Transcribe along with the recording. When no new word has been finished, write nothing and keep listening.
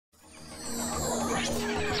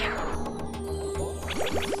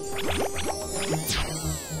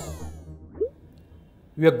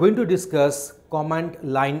we are going to discuss command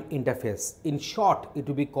line interface. In short, it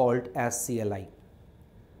will be called as CLI.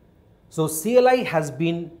 So CLI has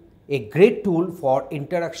been a great tool for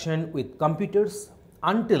interaction with computers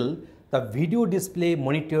until the video display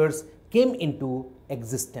monitors came into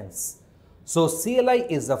existence. So CLI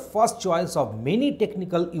is the first choice of many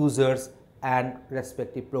technical users and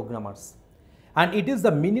respective programmers. And it is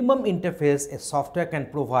the minimum interface a software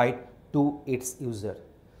can provide to its user.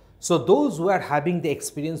 So those who are having the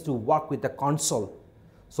experience to work with the console,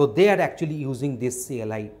 so they are actually using this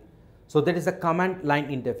CLI. So there is a command line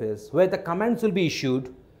interface where the commands will be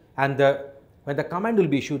issued, and when the command will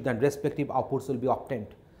be issued, then respective outputs will be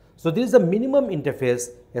obtained. So this is the minimum interface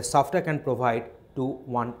a software can provide to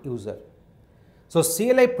one user. So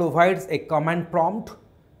CLI provides a command prompt,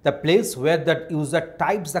 the place where the user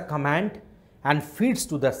types the command and feeds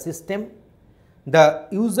to the system. The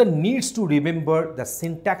user needs to remember the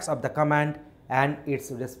syntax of the command and its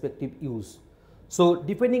respective use. So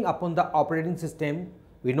depending upon the operating system,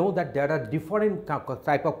 we know that there are different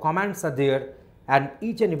type of commands are there, and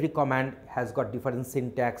each and every command has got different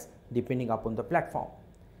syntax depending upon the platform.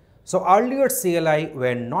 So earlier CLI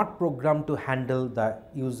were not programmed to handle the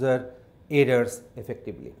user errors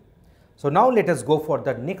effectively. So now let us go for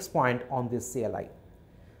the next point on this CLI.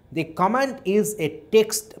 The command is a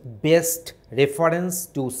text-based reference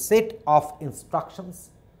to set of instructions.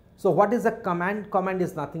 So what is a command? Command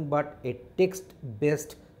is nothing but a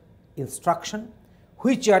text-based instruction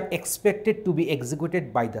which are expected to be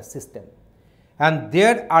executed by the system. And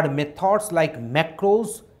there are methods like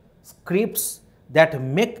macros, scripts that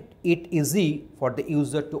make it easy for the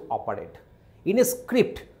user to operate. In a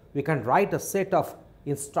script, we can write a set of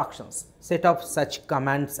instructions, set of such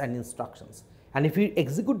commands and instructions. And if we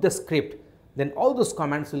execute the script, then all those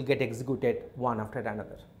commands will get executed one after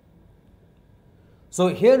another. So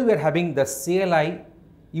here we are having the CLI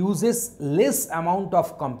uses less amount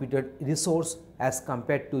of computer resource as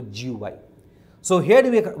compared to GUI. So here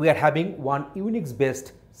we are having one Unix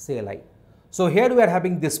based CLI. So here we are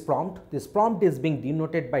having this prompt. This prompt is being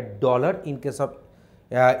denoted by $ in case of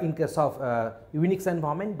Unix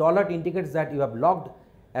environment. $ indicates that you have logged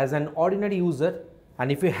as an ordinary user,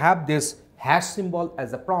 and if you have this hash symbol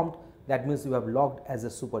as a prompt, that means you have logged as a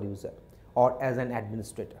super user or as an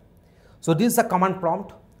administrator. So this is a command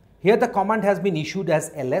prompt. Here the command has been issued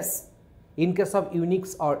as ls. In case of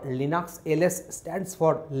Unix or Linux, ls stands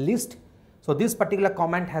for list. So this particular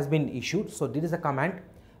command has been issued. So this is a command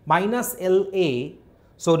 -la.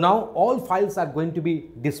 So now all files are going to be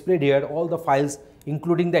displayed here, all the files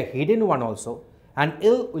including the hidden one also, and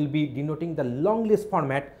L will be denoting the long list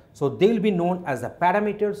format. So they will be known as the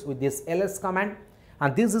parameters with this ls command,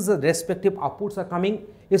 and this is the respective outputs are coming.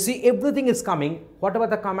 You see, everything is coming. Whatever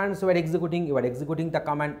the commands you are executing the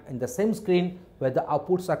command in the same screen where the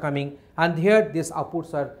outputs are coming, and here these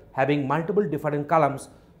outputs are having multiple different columns.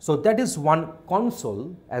 So that is one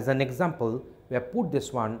console. As an example, we have put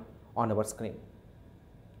this one on our screen.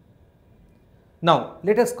 Now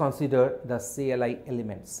let us consider the CLI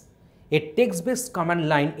elements. A text-based command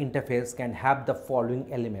line interface can have the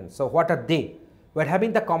following elements. So what are they? We are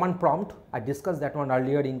having the command prompt. I discussed that one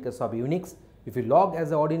earlier in case of Unix. If you log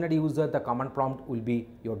as an ordinary user, the command prompt will be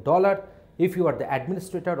your $. If you are the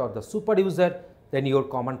administrator or the super user, then your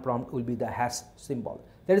command prompt will be the hash symbol.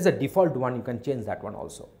 There is a default one, you can change that one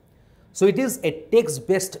also. So it is a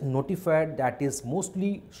text-based notifier that is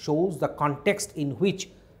mostly shows the context in which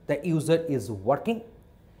the user is working,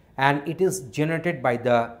 and it is generated by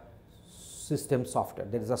the system software.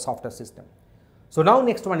 There is a software system. So now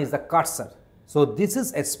next one is the cursor. So this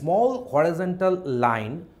is a small horizontal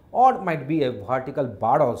line, or might be a vertical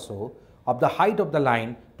bar also, of the height of the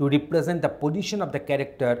line to represent the position of the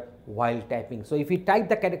character while typing. So if you type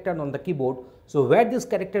the character on the keyboard, so where this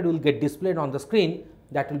character will get displayed on the screen,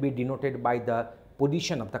 that will be denoted by the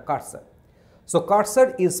position of the cursor. So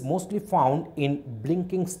cursor is mostly found in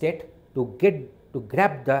blinking state to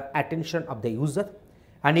grab the attention of the user,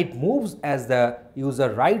 and it moves as the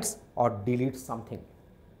user writes or deletes something.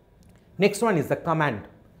 Next one is the command.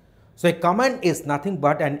 So a command is nothing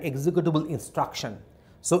but an executable instruction.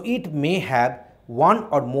 So it may have one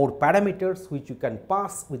or more parameters which you can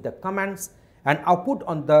pass with the commands, and output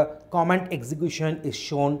on the command execution is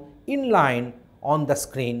shown in line on the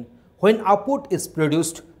screen. When output is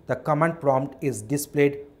produced, the command prompt is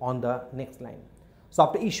displayed on the next line. So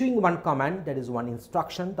after issuing one command, that is one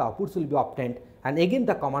instruction, the outputs will be obtained, and again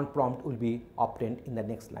the command prompt will be obtained in the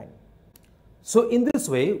next line. So in this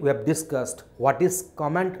way, we have discussed what is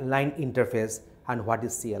command line interface and what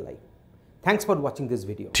is CLI. Thanks for watching this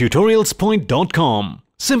video. Tutorialspoint.com.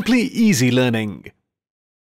 Simply easy learning.